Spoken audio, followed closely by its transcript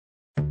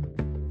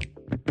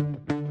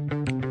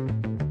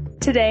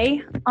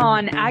Today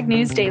on Ag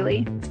News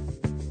Daily.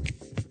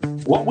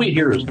 What we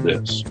hear is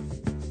this.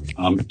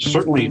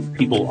 Certainly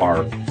people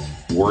are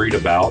worried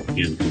about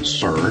and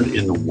concerned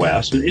in the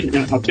West. And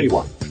I'll tell you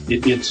what,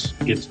 it's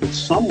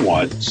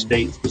somewhat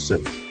state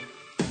specific.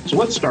 So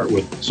let's start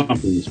with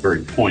something that's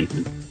very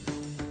poignant.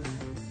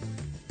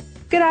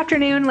 Good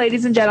afternoon,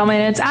 ladies and gentlemen.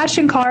 It's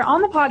Ashton Carr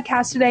on the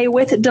podcast today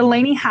with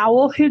Delaney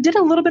Howell, who did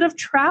a little bit of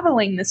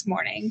traveling this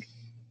morning.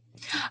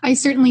 I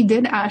certainly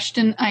did,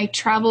 Ashton. I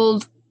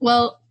traveled,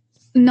 well,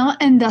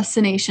 not in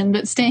destination,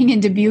 but staying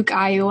in Dubuque,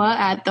 Iowa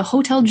at the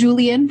Hotel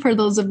Julian. For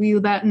those of you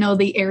that know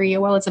the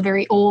area well, it's a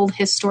very old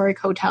historic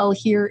hotel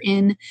here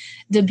in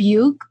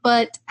Dubuque,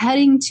 but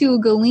heading to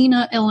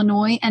Galena,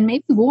 Illinois, and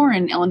maybe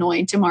Warren,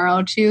 Illinois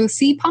tomorrow to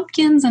see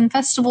pumpkins and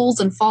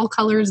festivals and fall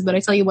colors. But I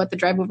tell you what, the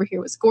drive over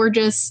here was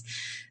gorgeous.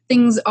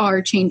 Things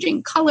are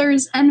changing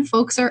colors and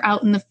folks are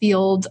out in the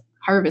field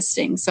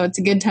harvesting. So it's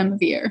a good time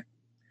of year.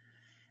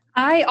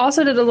 I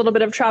also did a little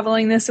bit of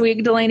traveling this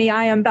week, Delaney.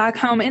 I am back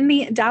home in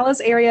the Dallas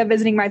area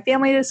visiting my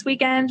family this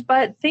weekend,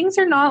 but things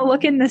are not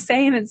looking the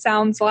same, it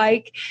sounds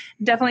like.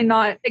 Definitely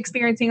not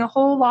experiencing a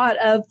whole lot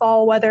of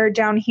fall weather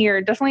down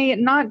here. Definitely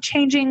not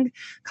changing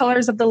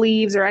colors of the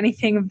leaves or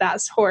anything of that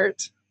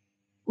sort.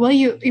 Well,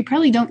 you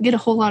probably don't get a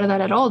whole lot of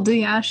that at all, do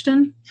you,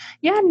 Ashton?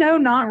 Yeah, no,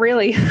 not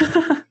really.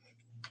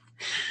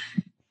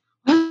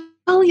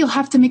 Well, you'll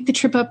have to make the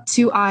trip up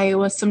to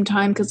Iowa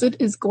sometime because it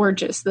is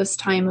gorgeous this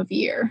time of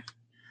year.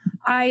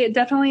 I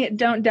definitely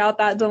don't doubt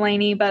that,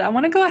 Delaney, but I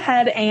want to go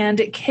ahead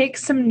and kick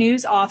some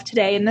news off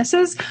today. And this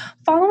is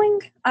following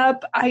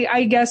up,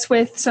 I guess,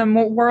 with some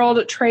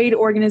World Trade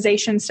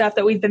Organization stuff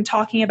that we've been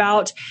talking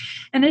about.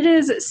 And it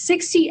is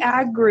 60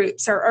 ag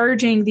groups are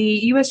urging the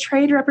U.S.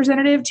 Trade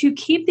Representative to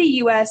keep the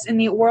U.S. in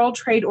the World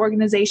Trade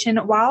Organization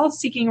while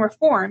seeking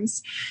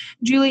reforms.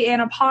 Julie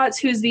Anna Potts,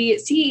 who's the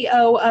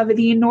CEO of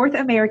the North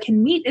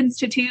American Meat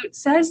Institute,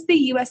 says the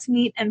U.S.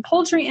 meat and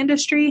poultry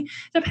industry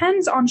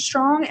depends on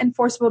strong,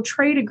 enforceable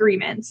trade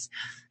agreements.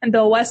 And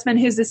Bill Westman,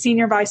 who's the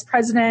Senior Vice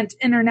President,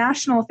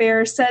 International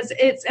Affairs, says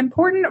it's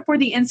important for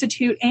the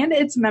Institute and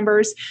its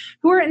members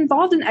who are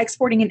involved in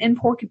exporting and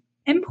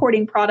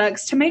importing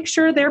products to make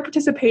sure they're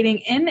participating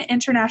in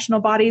international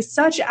bodies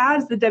such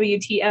as the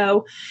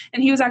WTO.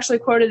 And he was actually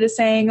quoted as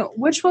saying,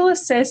 which will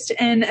assist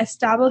in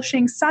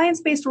establishing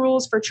science-based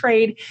rules for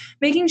trade,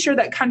 making sure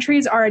that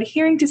countries are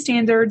adhering to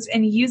standards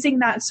and using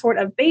that sort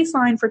of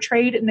baseline for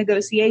trade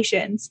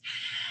negotiations.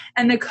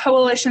 And the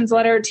coalition's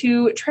letter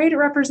to Trade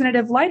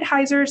Representative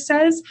Lighthizer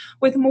says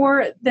with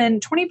more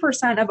than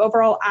 20% of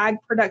overall ag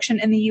production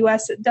in the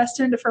U.S.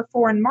 destined for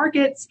foreign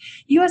markets,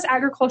 U.S.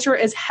 agriculture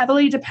is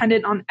heavily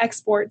dependent on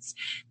exports.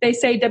 They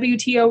say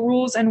WTO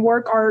rules and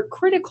work are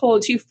critical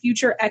to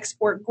future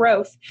export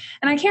growth.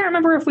 And I can't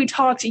remember if we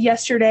talked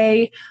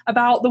yesterday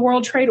about the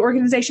World Trade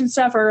Organization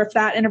stuff or if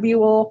that interview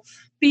will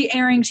be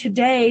airing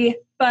today.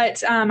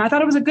 But I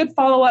thought it was a good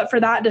follow-up for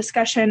that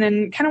discussion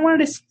and kind of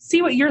wanted to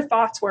see what your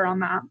thoughts were on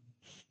that.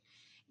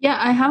 Yeah,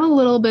 I have a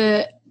little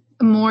bit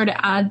more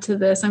to add to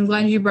this. I'm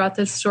glad you brought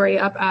this story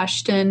up,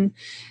 Ashton.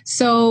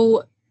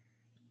 So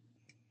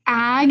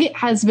ag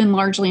has been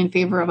largely in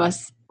favor of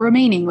us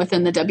remaining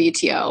within the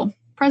WTO.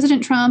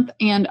 President Trump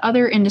and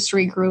other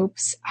industry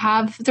groups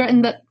have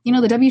threatened that, the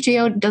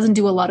WTO doesn't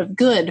do a lot of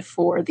good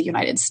for the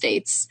United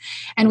States.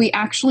 And we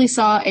actually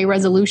saw a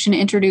resolution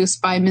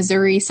introduced by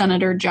Missouri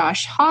Senator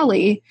Josh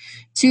Hawley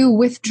to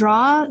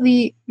withdraw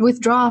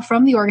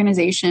from the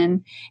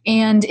organization.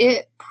 And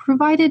it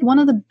provided one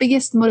of the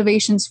biggest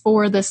motivations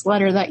for this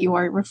letter that you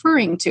are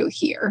referring to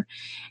here.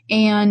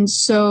 And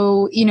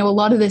so, a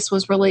lot of this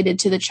was related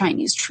to the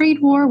Chinese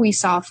trade war. We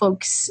saw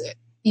folks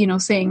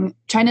saying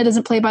China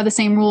doesn't play by the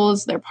same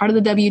rules. They're part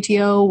of the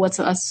WTO.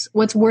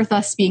 What's worth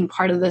us being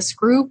part of this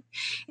group?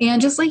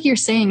 And just like you're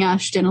saying,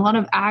 Ashton, a lot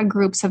of ag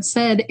groups have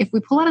said, if we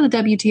pull out of the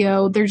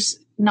WTO, there's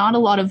not a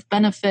lot of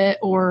benefit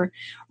or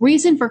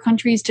reason for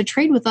countries to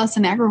trade with us,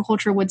 and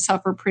agriculture would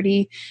suffer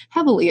pretty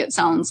heavily, it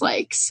sounds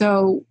like.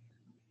 So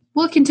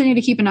we'll continue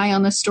to keep an eye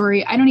on this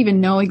story. I don't even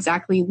know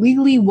exactly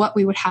legally what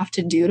we would have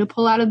to do to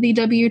pull out of the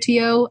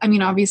WTO. I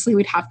mean, obviously,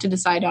 we'd have to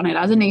decide on it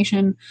as a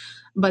nation.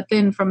 But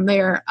then from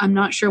there, I'm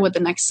not sure what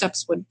the next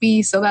steps would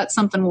be. So that's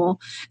something we'll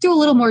do a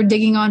little more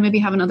digging on, maybe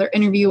have another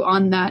interview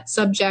on that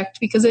subject,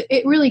 because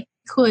it really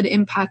could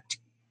impact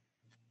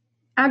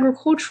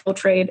agricultural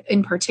trade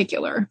in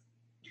particular.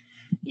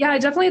 Yeah, I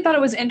definitely thought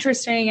it was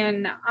interesting.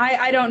 And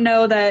I don't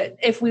know that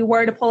if we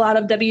were to pull out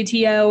of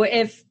WTO,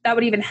 if that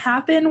would even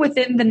happen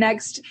within the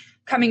next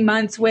coming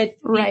months with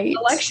the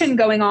election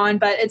going on.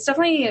 But it's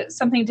definitely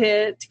something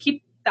to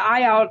keep the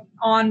eye out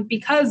on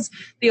because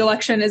the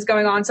election is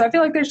going on. So I feel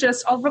like there's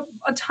just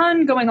a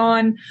ton going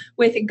on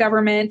with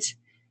government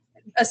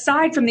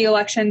aside from the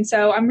election.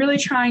 So I'm really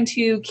trying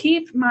to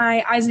keep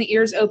my eyes and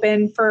ears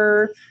open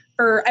for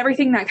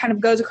everything that kind of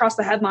goes across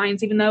the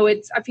headlines, even though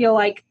I feel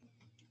like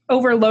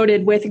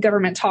overloaded with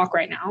government talk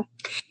right now.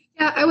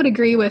 Yeah, I would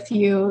agree with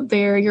you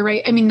there. You're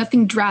right. I mean,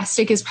 nothing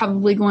drastic is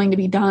probably going to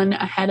be done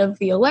ahead of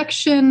the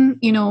election.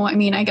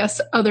 I guess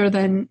other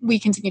than we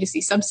continue to see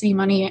subsidy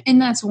money,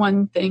 and that's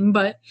one thing,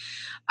 but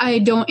I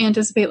don't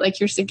anticipate, like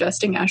you're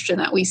suggesting, Ashton,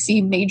 that we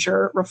see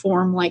major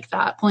reform like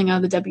that pulling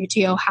out of the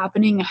WTO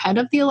happening ahead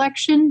of the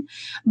election.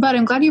 But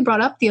I'm glad you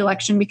brought up the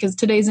election, because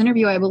today's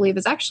interview, I believe,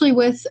 is actually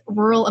with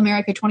Rural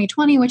America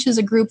 2020, which is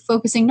a group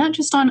focusing not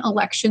just on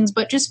elections,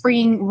 but just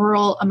bringing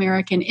rural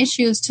American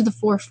issues to the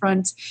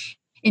forefront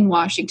in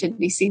Washington,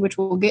 D.C., which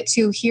we'll get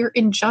to here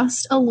in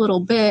just a little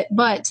bit.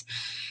 But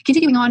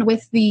continuing on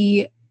with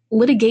the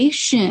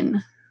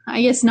litigation,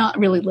 I guess not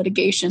really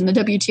litigation. The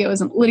WTO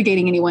isn't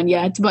litigating anyone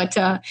yet, but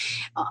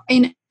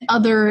in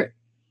other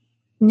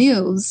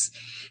news,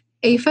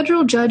 a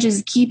federal judge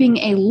is keeping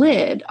a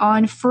lid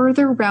on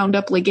further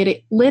Roundup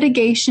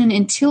litigation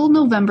until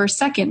November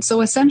 2nd. So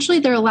essentially,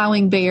 they're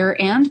allowing Bayer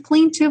and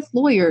plaintiff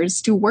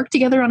lawyers to work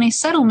together on a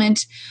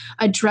settlement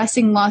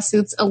addressing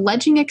lawsuits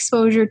alleging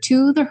exposure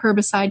to the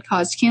herbicide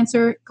caused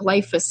cancer,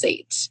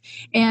 glyphosate.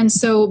 And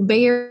so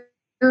Bayer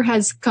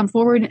has come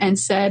forward and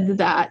said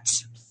that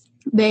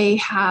they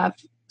have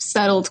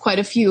settled quite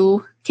a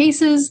few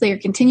cases. They are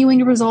continuing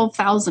to resolve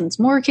thousands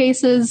more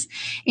cases,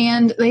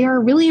 and they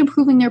are really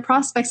improving their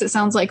prospects, it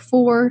sounds like,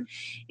 for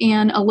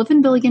an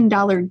 $11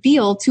 billion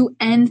deal to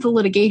end the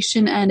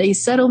litigation and a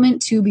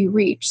settlement to be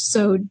reached.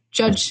 So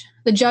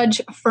the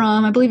judge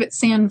from, I believe it's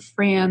San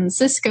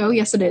Francisco,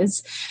 yes it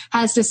is,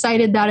 has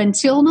decided that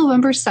until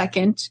November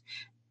 2nd,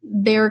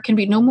 there can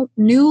be no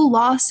new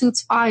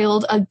lawsuits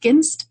filed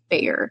against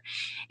Bayer.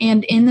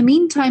 And in the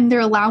meantime, they're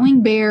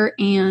allowing Bayer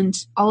and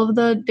all of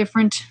the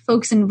different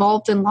folks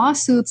involved in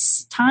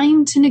lawsuits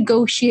time to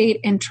negotiate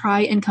and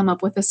try and come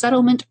up with a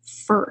settlement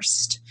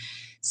first.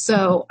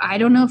 So I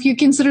don't know if you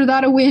consider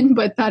that a win,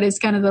 but that is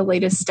kind of the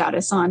latest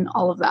status on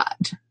all of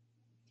that.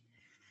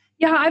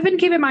 Yeah, I've been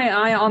keeping my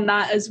eye on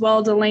that as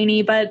well,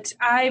 Delaney, but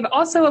I've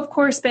also, of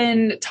course,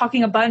 been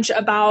talking a bunch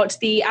about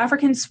the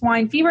African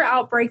swine fever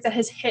outbreak that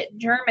has hit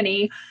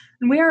Germany.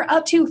 And we are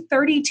up to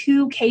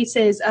 32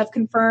 cases of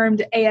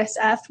confirmed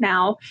ASF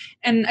now.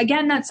 And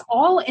again, that's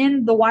all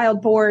in the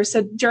wild boar.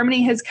 So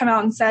Germany has come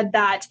out and said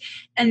that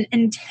an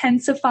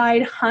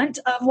intensified hunt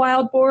of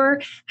wild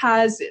boar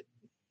has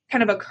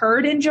kind of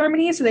occurred in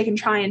Germany, so they can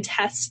try and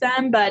test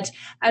them. But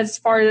as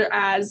far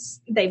as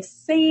they've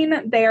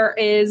seen, there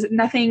is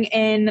nothing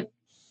in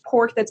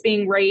pork that's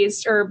being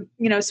raised, or,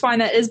 swine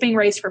that is being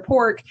raised for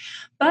pork.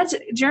 But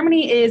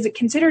Germany is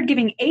considered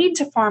giving aid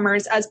to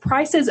farmers as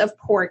prices of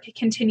pork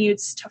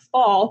continues to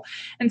fall.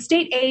 And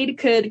state aid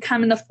could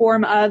come in the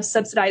form of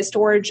subsidized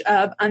storage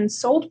of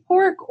unsold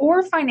pork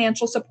or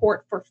financial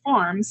support for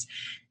farms.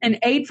 And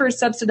aid for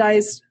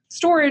subsidized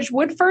storage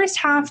would first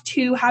have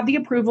to have the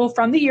approval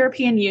from the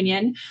European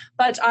Union.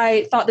 But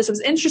I thought this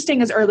was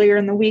interesting, as earlier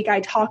in the week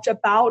I talked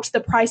about the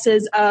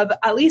prices of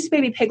at least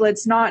baby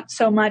piglets, not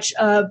so much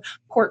of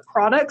pork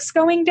products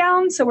going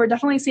down. So we're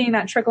definitely seeing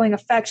that trickling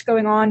effect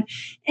going on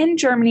in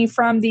Germany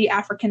from the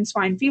African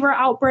swine fever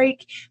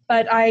outbreak.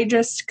 But I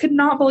just could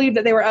not believe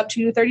that they were up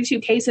to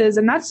 32 cases,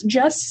 and that's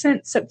just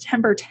since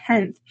September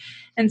 10th.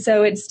 And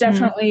so it's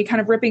definitely kind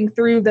of ripping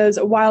through those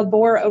wild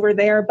boar over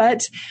there.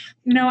 But,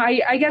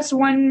 I guess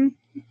one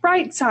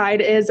bright side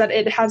is that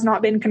it has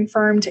not been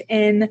confirmed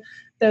in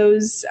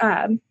those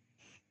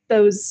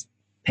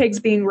pigs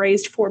being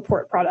raised for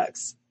pork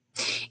products.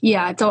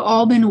 Yeah, it's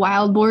all been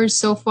wild boars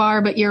so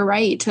far, but you're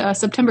right.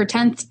 September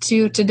 10th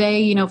to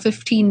today,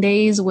 15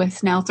 days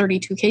with now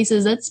 32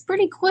 cases. That's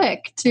pretty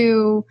quick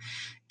to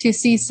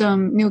see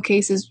some new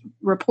cases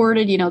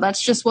reported.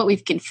 That's just what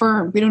we've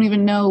confirmed. We don't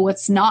even know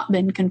what's not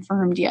been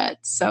confirmed yet.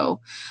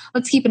 So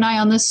let's keep an eye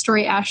on this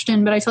story,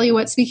 Ashton. But I tell you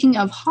what, speaking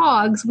of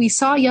hogs, we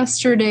saw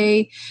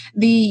yesterday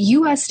the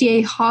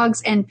USDA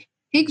Hogs and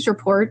Pigs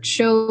report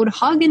showed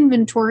hog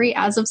inventory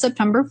as of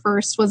September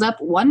 1st was up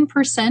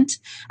 1%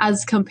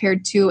 as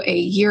compared to a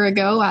year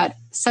ago at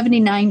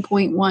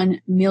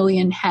 79.1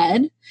 million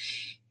head,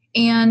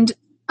 and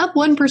up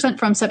 1%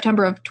 from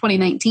September of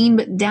 2019,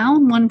 but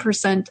down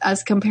 1%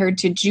 as compared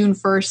to June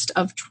 1st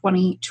of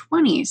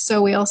 2020.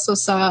 So we also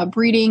saw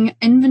breeding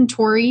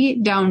inventory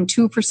down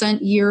 2%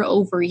 year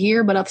over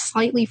year, but up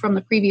slightly from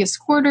the previous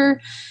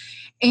quarter.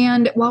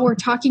 And while we're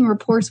talking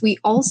reports, we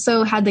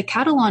also had the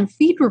cattle on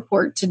feed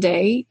report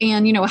today.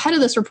 And, ahead of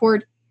this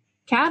report,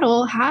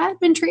 cattle had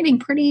been trading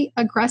pretty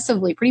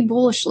aggressively, pretty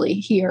bullishly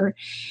here.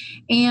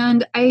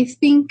 And I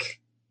think,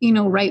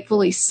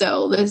 rightfully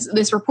so.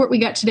 This report we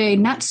got today,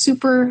 not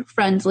super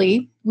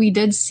friendly. We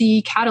did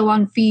see cattle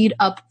on feed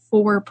up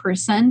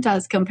 4%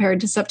 as compared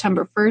to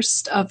September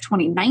 1st of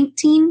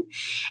 2019.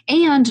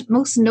 And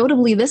most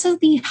notably, this is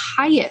the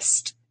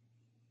highest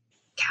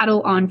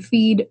cattle on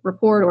feed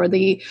report, or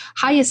the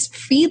highest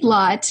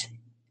feedlot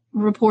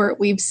report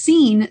we've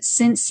seen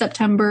since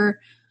September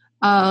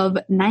of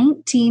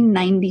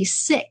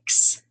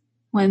 1996,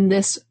 when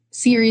this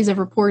series of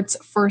reports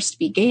first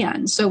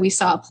began. So we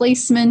saw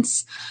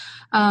placements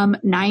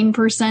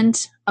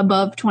 9%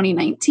 above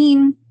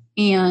 2019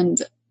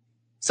 and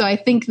So I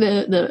think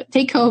the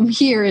take home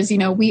here is,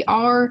 we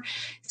are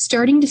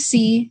starting to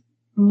see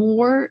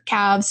more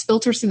calves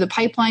filter through the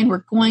pipeline.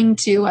 We're going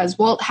to, as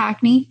Walt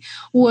Hackney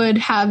would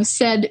have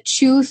said,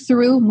 chew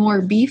through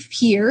more beef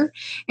here.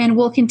 And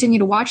we'll continue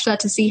to watch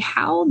that to see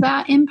how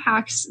that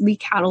impacts the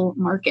cattle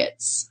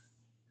markets.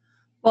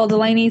 Well,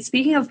 Delaney,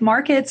 speaking of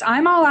markets,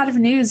 I'm all out of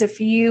news. If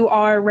you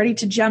are ready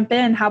to jump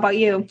in, how about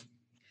you?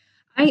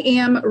 I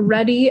am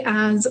ready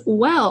as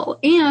well.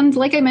 And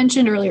like I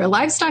mentioned earlier,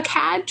 livestock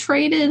had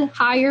traded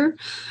higher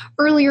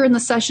earlier in the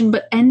session,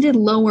 but ended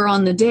lower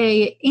on the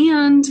day.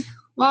 And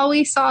while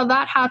we saw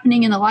that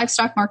happening in the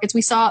livestock markets,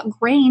 we saw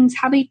grains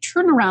have a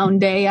turnaround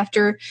day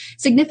after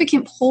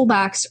significant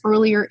pullbacks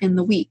earlier in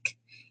the week.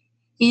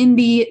 In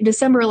the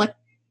December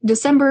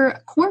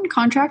corn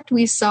contract,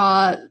 we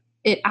saw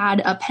it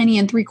add a penny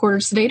and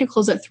 3/4 today to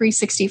close at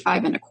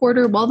 3.65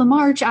 1/4, while the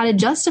March added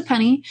just a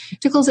penny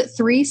to close at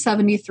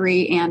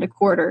 3.73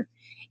 1/4.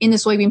 In the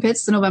soybean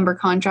pits, the November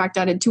contract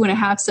added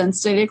 2.5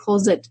 cents today to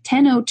close at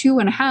 10.02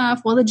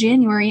 1/2, while the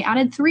January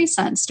added 3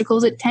 cents to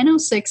close at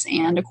 10.06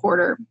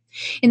 1/4.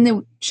 In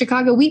the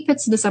Chicago wheat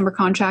pits, the December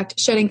contract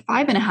shedding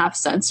 5.5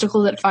 cents to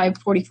close at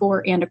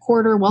 5.44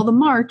 1/4, while the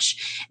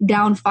March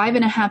down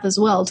 5.5 as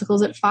well to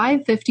close at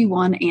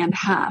 5.51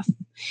 1/2.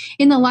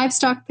 In the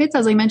livestock pits,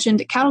 as I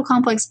mentioned, cattle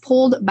complex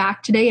pulled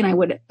back today, and I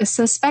would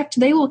suspect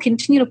they will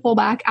continue to pull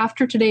back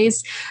after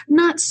today's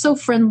not so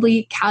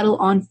friendly cattle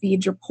on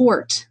feed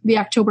report. The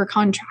October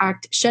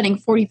contract shedding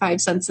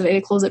 45 cents today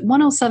to close at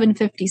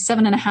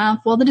 107.57 1/2,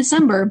 while the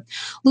December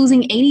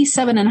losing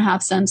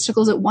 87.5 cents to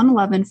close at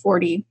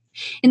 111.40.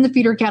 In the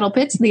feeder cattle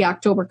pits, the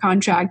October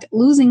contract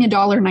losing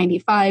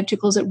 $1.95 to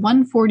close at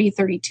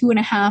 140.32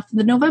 1/2.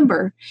 The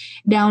November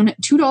down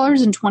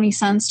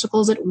 $2.20 to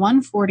close at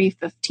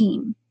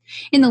 140.15.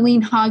 In the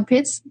lean hog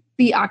pits,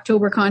 the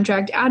October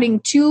contract adding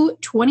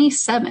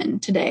 $2.27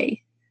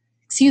 today.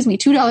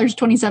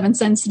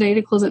 $2.27 today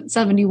to close at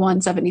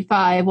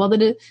 71.75, while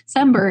the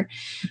December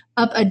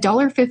up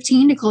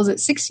 $1.15 to close at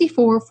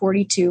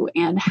 64.42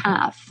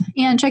 1/2.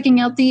 And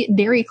checking out the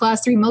dairy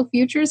class 3 milk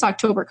futures,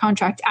 October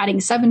contract adding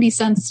 70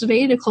 cents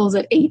today to close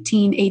at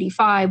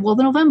 18.85, while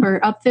the November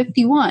up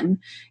 51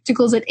 to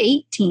close at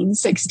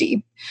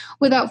 18.60.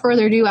 Without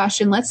further ado,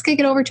 Ashton, let's kick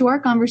it over to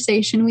our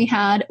conversation we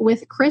had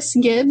with Chris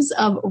Gibbs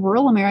of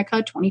Rural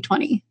America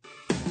 2020.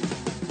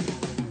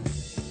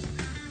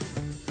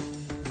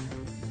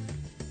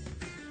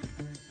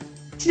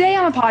 Today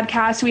on the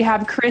podcast, we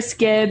have Chris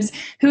Gibbs,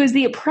 who is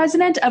the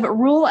president of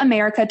Rural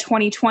America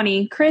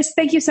 2020. Chris,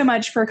 thank you so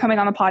much for coming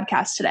on the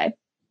podcast today.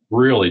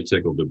 Really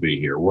tickled to be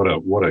here. What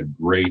a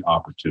great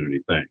opportunity.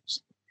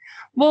 Thanks.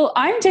 Well,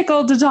 I'm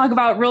tickled to talk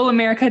about Rural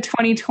America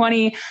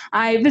 2020.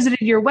 I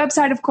visited your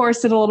website, of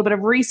course, did a little bit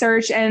of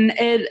research, and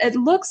it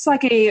looks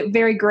like a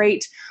very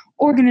great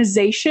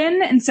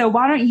organization. And so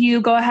why don't you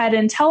go ahead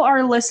and tell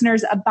our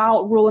listeners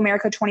about Rural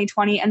America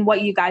 2020 and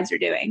what you guys are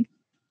doing?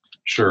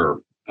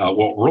 Sure.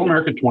 Well, Rural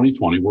America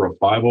 2020, we're a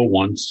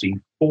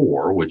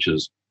 501c4, which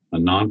is a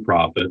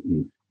nonprofit,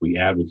 and we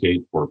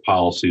advocate for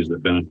policies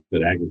that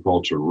benefit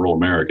agriculture in rural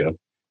America.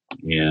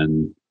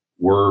 And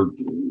we're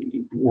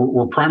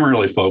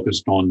primarily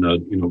focused on the,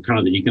 kind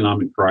of the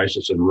economic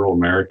crisis in rural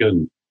America,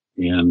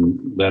 and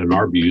that, in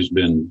our view, has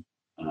been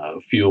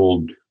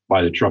fueled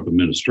by the Trump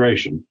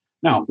administration.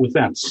 Now, with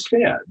that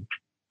said,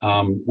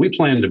 we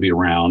plan to be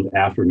around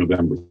after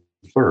November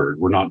 3rd.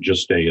 We're not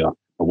just a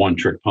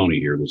one-trick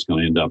pony here that's going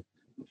to end up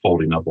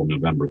folding up on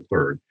November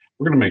 3rd.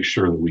 We're going to make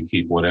sure that we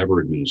keep whatever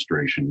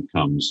administration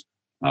comes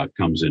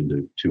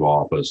into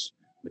office,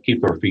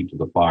 keep our feet to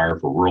the fire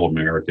for rural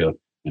America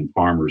and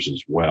farmers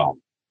as well.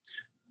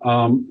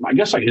 I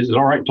guess is it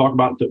all right to talk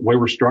about the way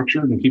we're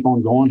structured and keep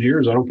on going here?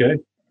 Is that okay?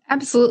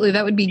 Absolutely.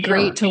 That would be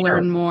great to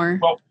learn more.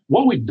 Well,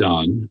 what we've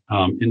done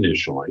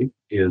initially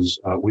is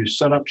we've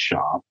set up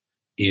shop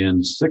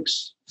in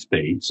 6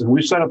 states, and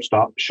we've set up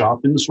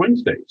shop in the swing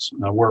states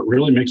where it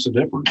really makes a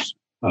difference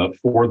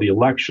for the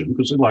election,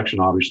 because the election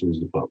obviously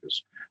is the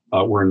focus.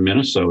 We're in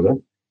Minnesota,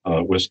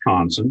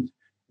 Wisconsin,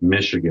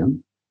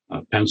 Michigan,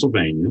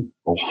 Pennsylvania,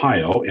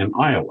 Ohio, and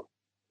Iowa.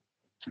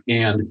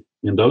 And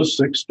in those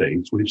 6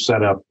 states, we've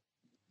set up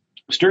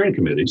steering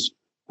committees.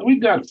 And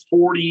we've got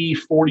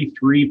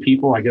 43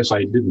 people. I guess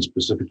I didn't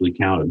specifically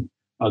count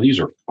them. These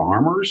are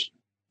farmers.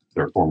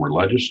 They're former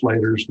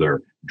legislators.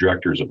 They're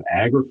directors of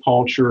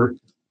agriculture,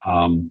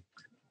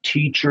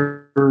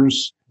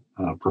 teachers,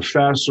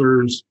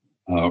 professors,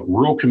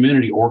 rural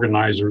community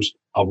organizers,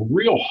 a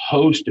real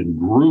host and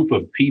group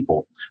of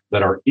people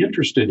that are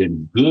interested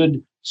in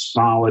good,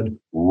 solid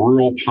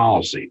rural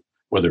policy,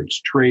 whether it's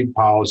trade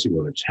policy,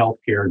 whether it's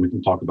healthcare, and we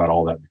can talk about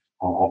all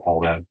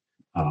that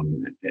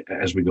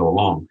as we go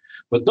along.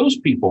 But those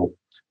people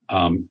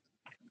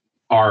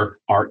are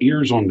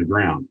ears on the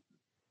ground,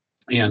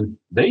 and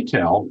they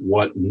tell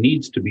what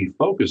needs to be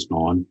focused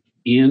on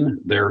in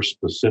their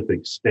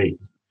specific state.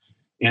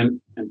 And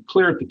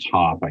clear at the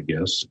top, I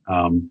guess,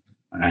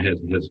 I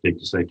hesitate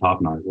to say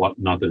top,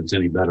 not that it's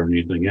any better than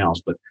anything else,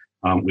 but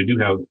we do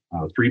have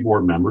 3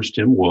 board members: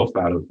 Tim Wolf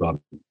out of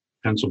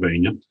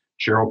Pennsylvania,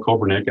 Cheryl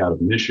Kobernick out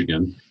of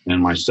Michigan,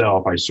 and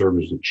myself, I serve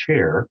as the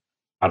chair.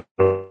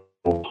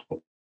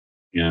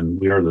 And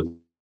we are the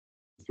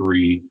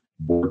 3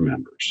 board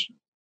members.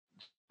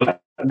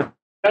 But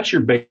that's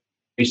your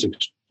basic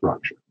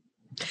structure.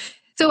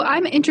 So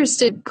I'm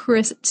interested,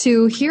 Chris,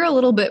 to hear a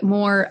little bit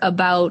more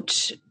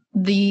about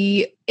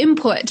the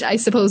input, I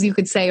suppose you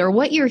could say, or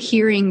what you're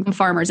hearing from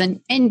farmers.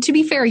 And to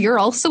be fair, you're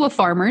also a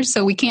farmer,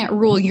 so we can't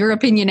rule your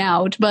opinion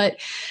out. But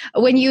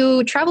when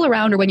you travel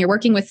around or when you're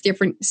working with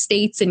different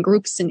states and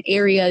groups and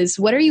areas,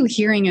 what are you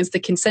hearing as the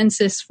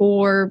consensus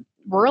for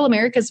rural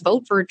America's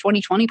vote for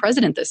 2020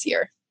 president this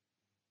year?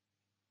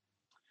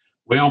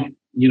 Well,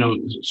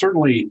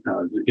 certainly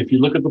if you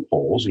look at the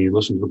polls and you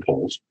listen to the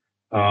polls,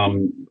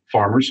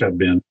 farmers have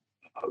been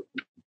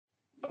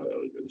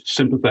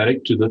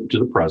sympathetic to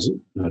the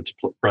president,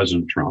 to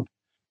President Trump,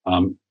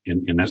 and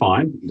that's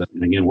fine.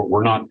 And again,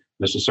 we're not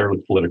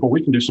necessarily political.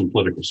 We can do some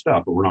political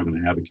stuff, but we're not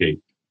going to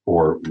advocate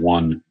for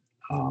one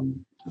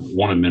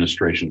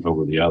administration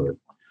over the other.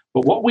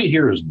 But what we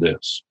hear is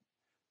this: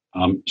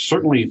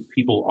 certainly,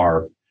 people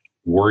are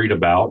worried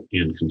about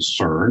and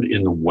concerned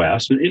in the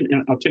West,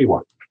 and I'll tell you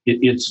what,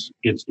 it's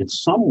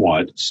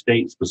somewhat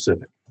state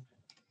specific.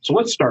 So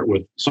let's start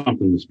with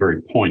something that's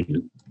very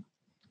poignant.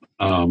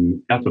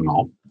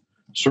 Ethanol.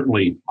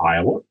 Certainly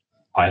Iowa.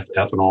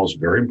 Ethanol is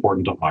very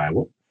important to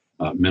Iowa,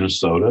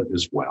 Minnesota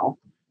as well.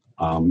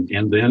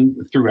 And then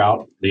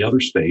throughout the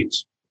other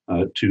states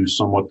to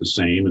somewhat the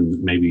same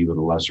and maybe even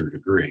a lesser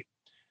degree.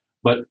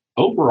 But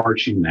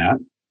overarching that,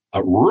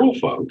 rural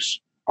folks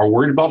are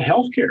worried about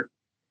healthcare.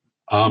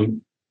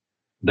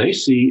 They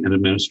see an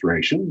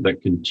administration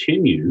that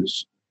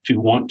continues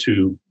to want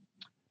to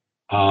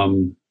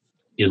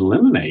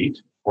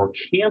eliminate or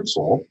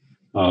cancel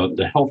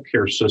the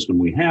healthcare system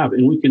we have,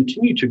 and we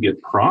continue to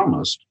get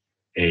promised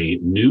a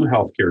new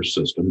healthcare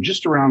system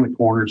just around the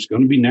corner. It's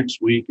going to be next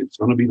week. It's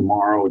going to be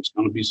tomorrow. It's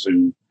going to be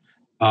soon.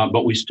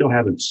 But we still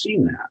haven't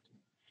seen that.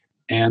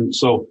 And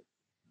so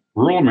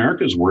rural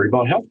America is worried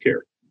about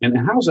healthcare. And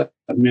how does that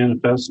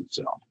manifest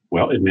itself?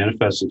 Well, it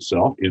manifests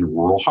itself in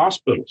rural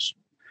hospitals,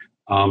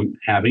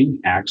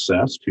 having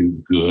access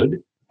to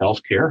good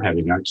healthcare,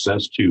 having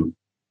access to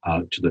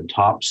the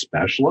top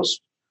specialists,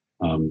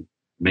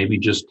 maybe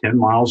just 10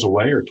 miles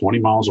away or 20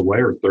 miles away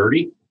or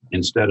 30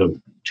 instead of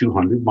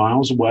 200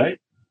 miles away.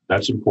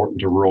 That's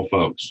important to rural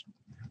folks.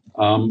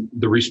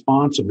 The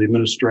response of the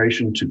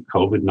administration to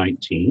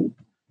COVID-19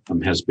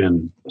 has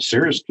been a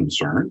serious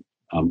concern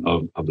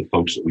of the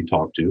folks that we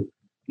talk to.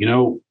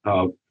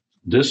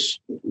 This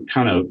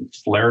kind of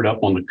flared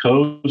up on the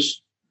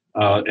coast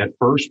at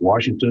first,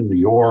 Washington, New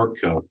York,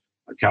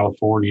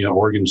 California,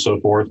 Oregon, so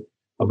forth.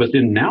 But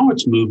then now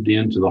it's moved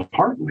into the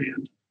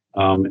heartland.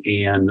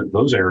 And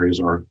those areas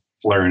are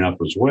flaring up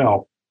as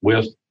well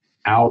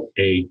without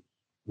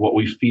what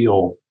we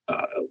feel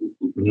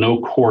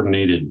no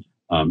coordinated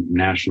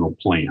national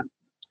plan.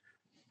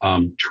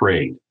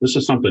 Trade. This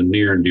is something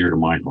near and dear to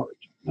my heart.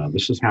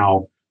 This is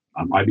how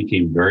I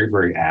became very,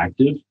 very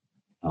active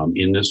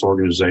in this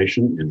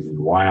organization and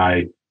why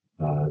I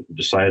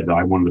decided that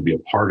I wanted to be a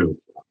part of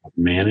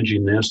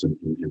managing this and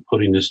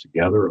putting this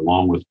together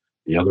along with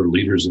the other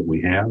leaders that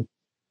we have.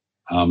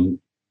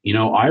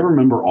 I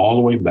remember all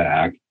the way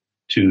back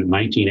to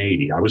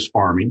 1980. I was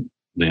farming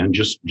then,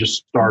 just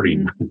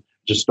starting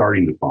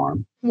to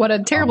farm. What a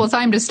terrible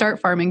time to start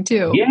farming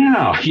too.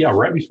 Yeah,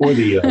 right before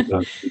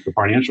the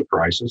financial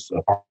crisis,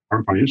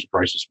 farm financial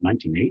crisis of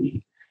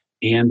 1980.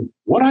 And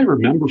what I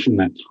remember from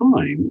that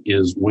time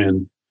is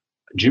when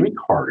Jimmy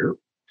Carter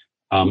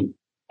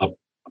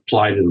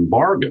applied an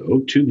embargo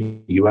to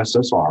the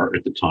USSR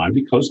at the time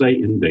because they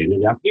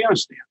invaded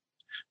Afghanistan.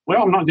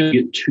 Well, I'm not going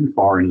to get too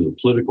far into the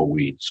political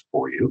weeds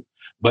for you,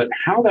 but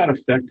how that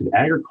affected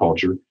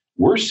agriculture,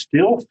 we're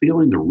still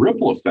feeling the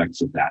ripple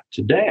effects of that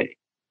today.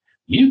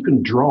 You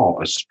can draw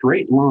a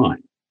straight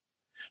line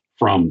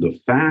from the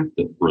fact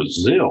that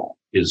Brazil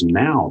is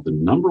now the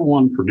number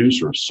one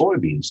producer of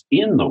soybeans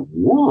in the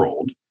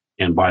world,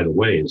 and by the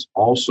way, is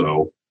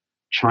also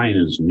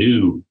China's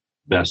new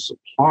best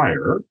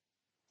supplier.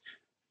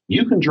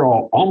 You can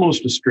draw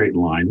almost a straight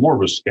line, more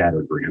of a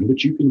scattergram,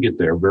 but you can get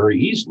there very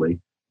easily.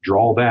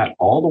 Draw that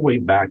all the way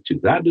back to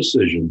that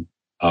decision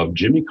of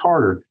Jimmy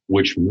Carter,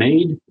 which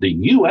made the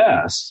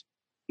U.S.,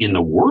 in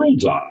the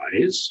world's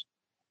eyes,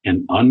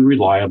 an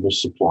unreliable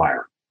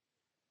supplier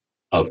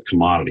of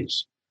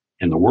commodities.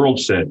 And the world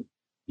said,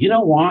 you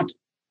know what?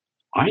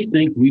 I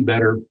think we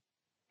better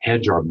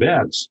hedge our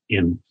bets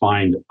and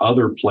find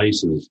other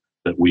places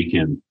that we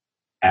can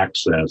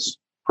access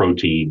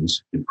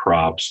proteins and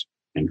crops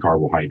and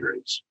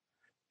carbohydrates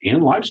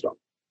and livestock.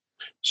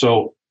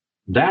 So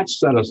that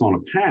set us on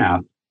a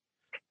path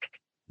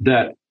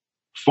that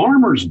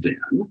farmers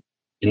then,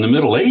 in the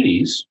middle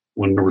 80s,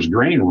 when there was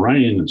grain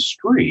running in the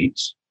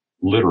streets,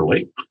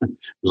 literally,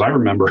 because I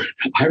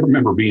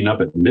remember being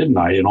up at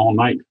midnight and all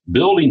night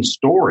building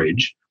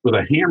storage with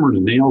a hammer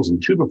and nails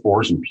and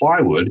 2x4s and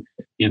plywood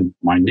in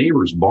my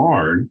neighbor's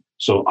barn.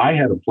 So I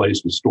had a place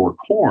to store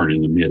corn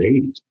in the mid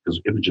 80s because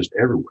it was just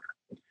everywhere.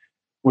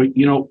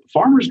 Well,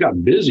 farmers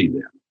got busy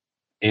then.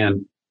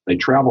 And they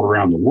traveled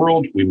around the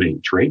world. We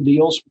made trade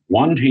deals,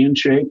 one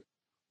handshake,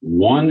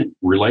 one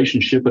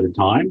relationship at a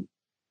time.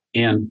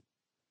 And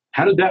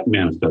how did that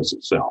manifest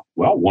itself?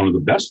 Well, one of the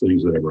best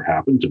things that ever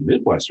happened to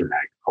Midwestern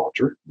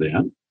agriculture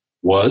then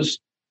was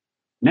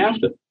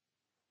NAFTA,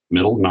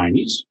 middle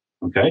 90s.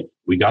 Okay.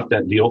 We got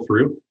that deal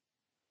through.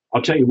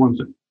 I'll tell you one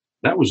thing.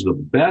 That was the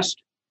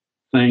best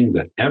thing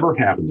that ever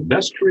happened, the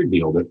best trade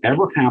deal that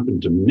ever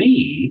happened to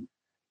me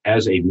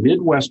as a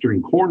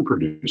Midwestern corn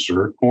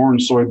producer, corn,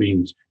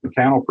 soybeans, and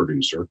cattle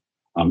producer,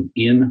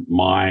 in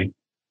my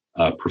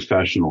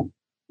professional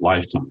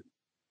lifetime.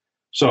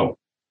 So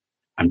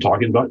I'm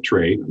talking about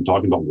trade. I'm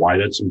talking about why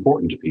that's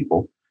important to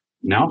people.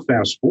 Now,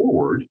 fast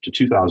forward to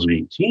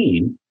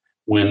 2018,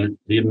 when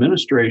the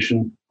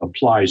administration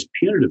applies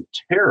punitive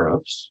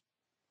tariffs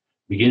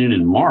beginning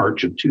in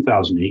March of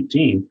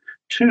 2018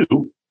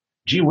 to,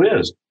 gee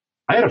whiz,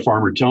 I had a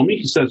farmer tell me,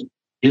 he says,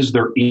 is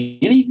there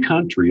any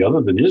country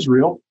other than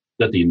Israel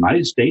that the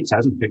United States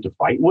hasn't picked a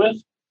fight with?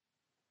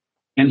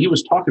 And he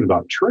was talking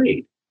about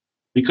trade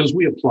because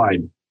we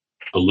applied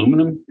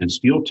aluminum and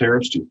steel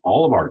tariffs to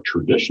all of our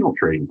traditional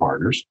trading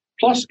partners,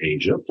 plus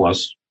Asia,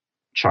 plus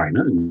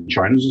China. And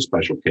China's a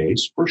special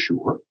case for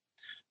sure.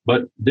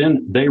 But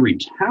then they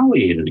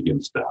retaliated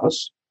against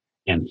us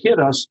and hit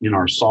us in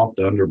our soft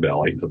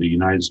underbelly of the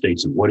United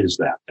States. And what is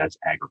that? That's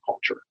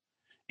agriculture.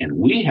 And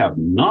we have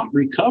not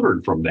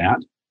recovered from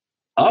that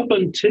up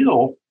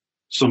until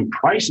some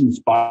pricing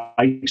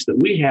spikes that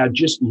we had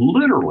just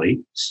literally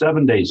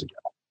 7 days ago.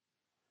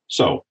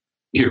 So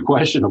your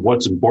question of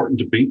what's important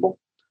to people,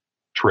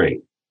 trade,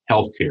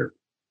 healthcare,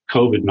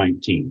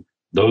 COVID-19,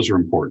 those are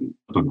important.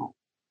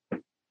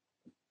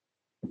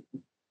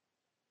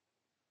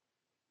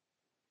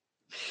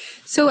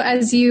 So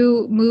as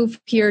you move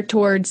here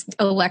towards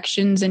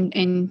elections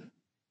and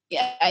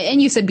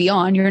you said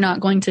beyond, you're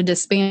not going to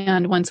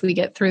disband once we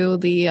get through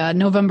the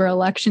November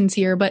elections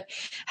here, but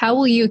how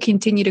will you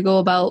continue to go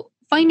about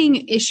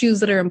finding issues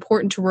that are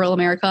important to rural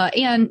America?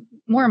 And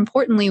more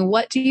importantly,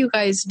 what do you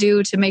guys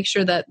do to make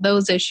sure that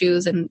those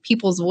issues and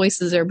people's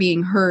voices are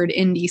being heard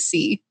in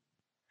DC?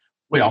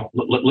 Well,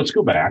 let's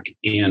go back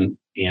and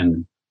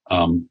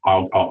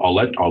I'll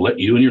let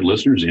you and your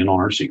listeners in on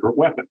our secret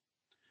weapon.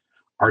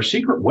 Our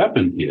secret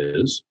weapon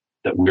is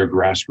that we're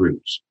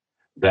grassroots,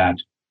 that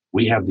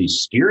we have these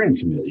steering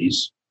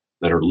committees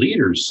that are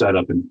leaders set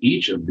up in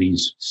each of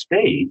these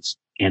states,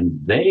 and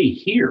they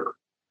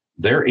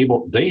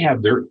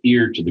have their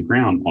ear to the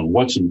ground on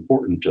what's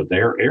important to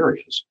their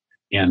areas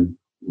and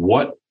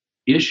what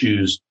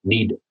issues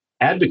need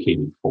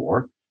advocated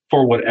for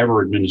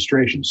whatever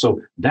administration. So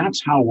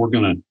that's how we're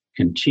going to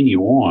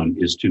continue on,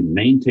 is to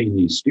maintain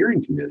these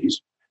steering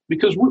committees,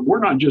 because we're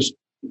not just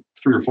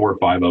 3 or 4 or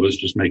 5 of us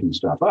just making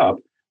stuff up.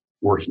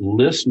 We're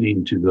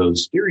listening to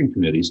those steering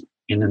committees,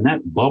 and then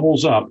that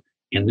bubbles up,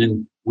 and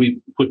then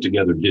we put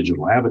together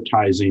digital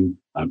advertising,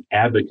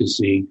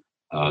 advocacy,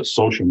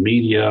 social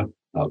media,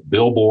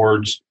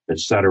 billboards, et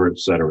cetera, et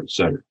cetera, et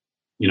cetera.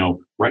 You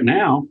know, right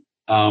now,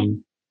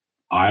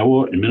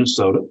 Iowa and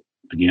Minnesota,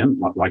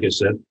 again, like I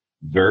said,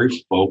 very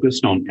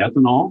focused on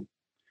ethanol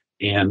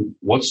and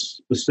what's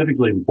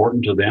specifically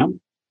important to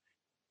them.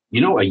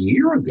 You know, a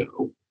year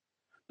ago,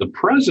 the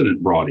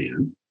president brought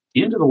into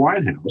the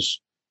White House,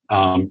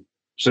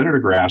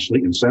 Senator Grassley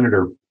and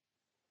Senator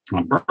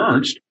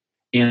Ernst,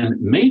 and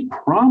made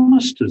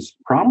promises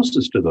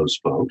to those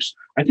folks.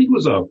 I think it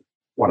was a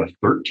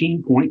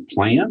 13-point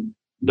plan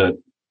that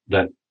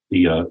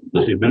the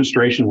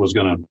administration was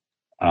going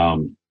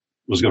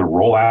to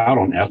roll out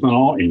on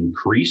ethanol and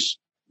increase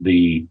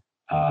the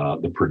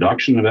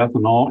production of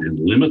ethanol and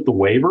limit the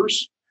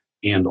waivers,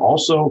 and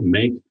also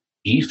make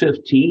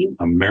E15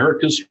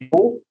 America's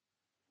fuel.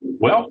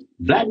 Well,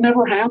 that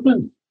never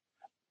happened.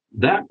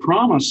 That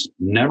promise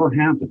never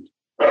happened.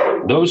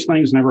 Those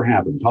things never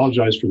happened.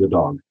 Apologize for the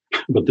dog,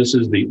 but this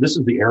is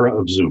the era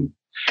of Zoom.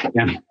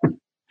 And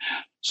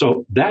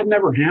so that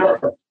never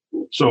happened.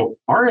 So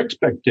our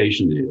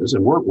expectation is,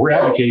 and we're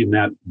advocating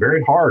that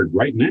very hard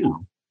right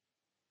now,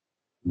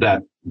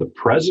 that the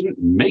president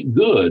make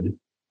good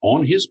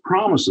on his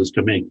promises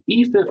to make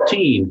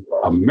E15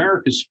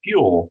 America's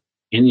fuel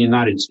in the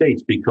United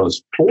States,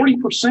 because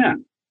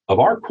 40% of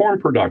our corn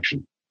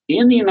production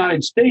in the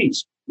United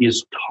States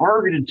is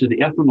targeted to the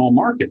ethanol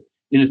market.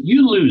 And if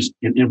you lose,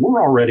 and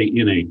we're already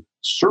in a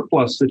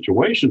surplus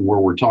situation where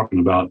we're talking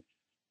about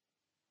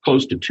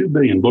close to 2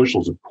 billion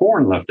bushels of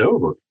corn left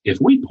over. If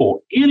we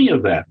pull any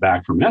of that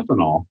back from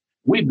ethanol,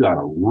 we've got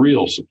a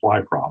real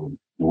supply problem,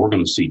 and we're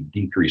going to see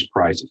decreased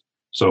prices.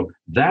 So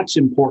that's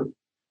important.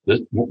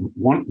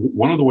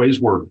 One of the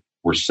ways we're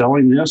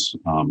selling this,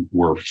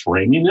 we're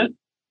framing it.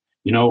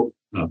 You know,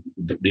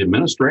 the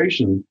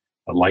administration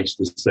likes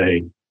to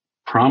say,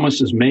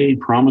 promises made,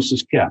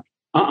 promises kept.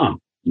 Not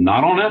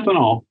on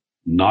ethanol.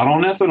 Not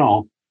on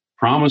ethanol.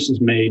 Promises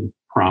made,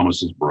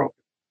 promises broken.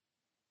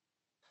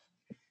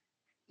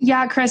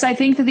 Yeah, Chris, I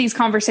think that these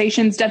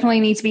conversations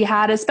definitely need to be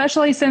had,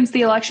 especially since the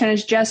election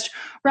is just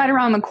right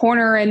around the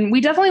corner. And we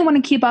definitely want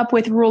to keep up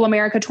with Rural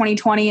America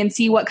 2020 and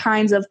see what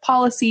kinds of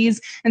policies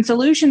and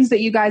solutions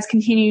that you guys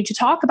continue to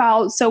talk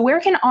about. So where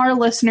can our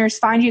listeners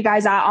find you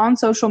guys at on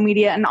social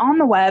media and on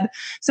the web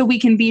so we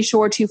can be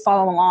sure to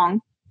follow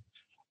along?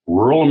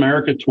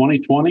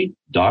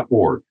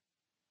 RuralAmerica2020.org.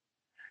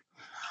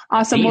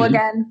 Awesome. Well,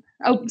 again,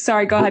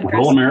 sorry, go ahead,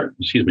 Chris.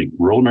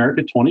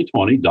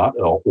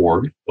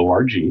 RuralAmerica2020.org,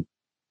 O-R-G.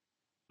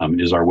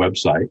 Is our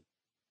website.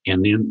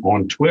 And then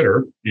on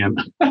Twitter,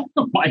 and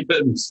my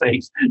goodness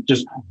sakes,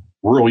 just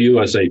Rural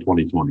USA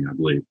 2020, I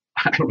believe.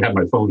 I don't have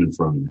my phone in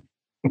front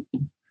of me.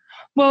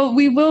 Well,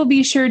 we will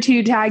be sure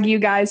to tag you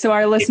guys so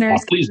our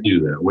listeners please do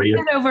that, will you?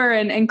 Get over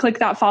and click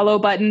that follow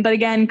button. But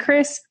again,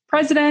 Chris,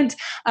 President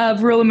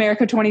of Rural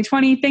America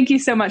 2020, thank you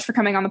so much for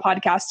coming on the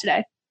podcast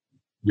today.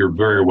 You're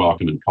very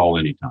welcome, and call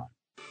anytime.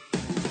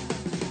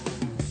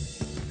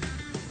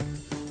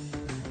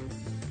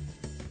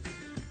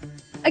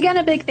 Again,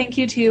 a big thank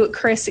you to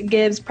Chris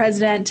Gibbs,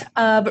 President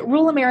of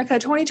Rural America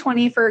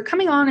 2020, for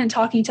coming on and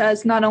talking to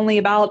us not only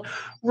about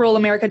Rural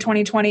America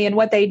 2020 and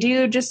what they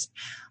do, just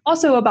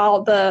also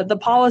about the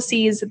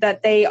policies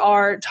that they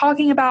are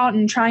talking about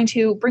and trying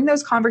to bring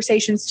those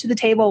conversations to the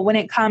table when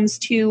it comes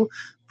to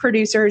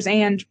producers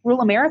and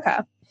rural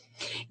America.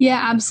 Yeah,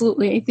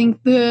 absolutely. I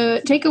think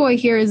the takeaway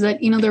here is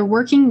that, they're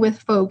working with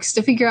folks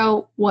to figure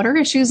out what are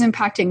issues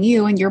impacting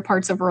you and your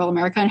parts of rural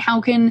America, and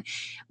how can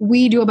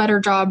we do a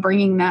better job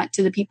bringing that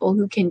to the people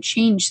who can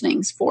change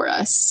things for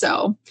us.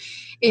 So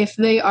if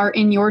they are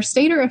in your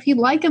state, or if you'd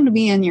like them to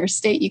be in your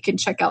state, you can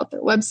check out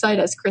their website,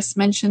 as Chris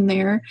mentioned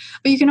there.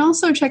 But you can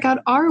also check out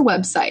our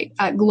website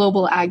at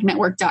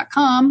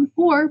globalagnetwork.com,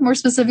 or more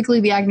specifically,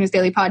 the Ag News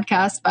Daily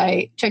podcast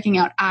by checking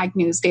out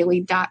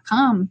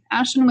agnewsdaily.com.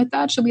 Ashton, with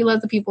that, should we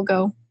let the people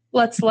go?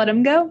 Let's let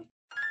them go.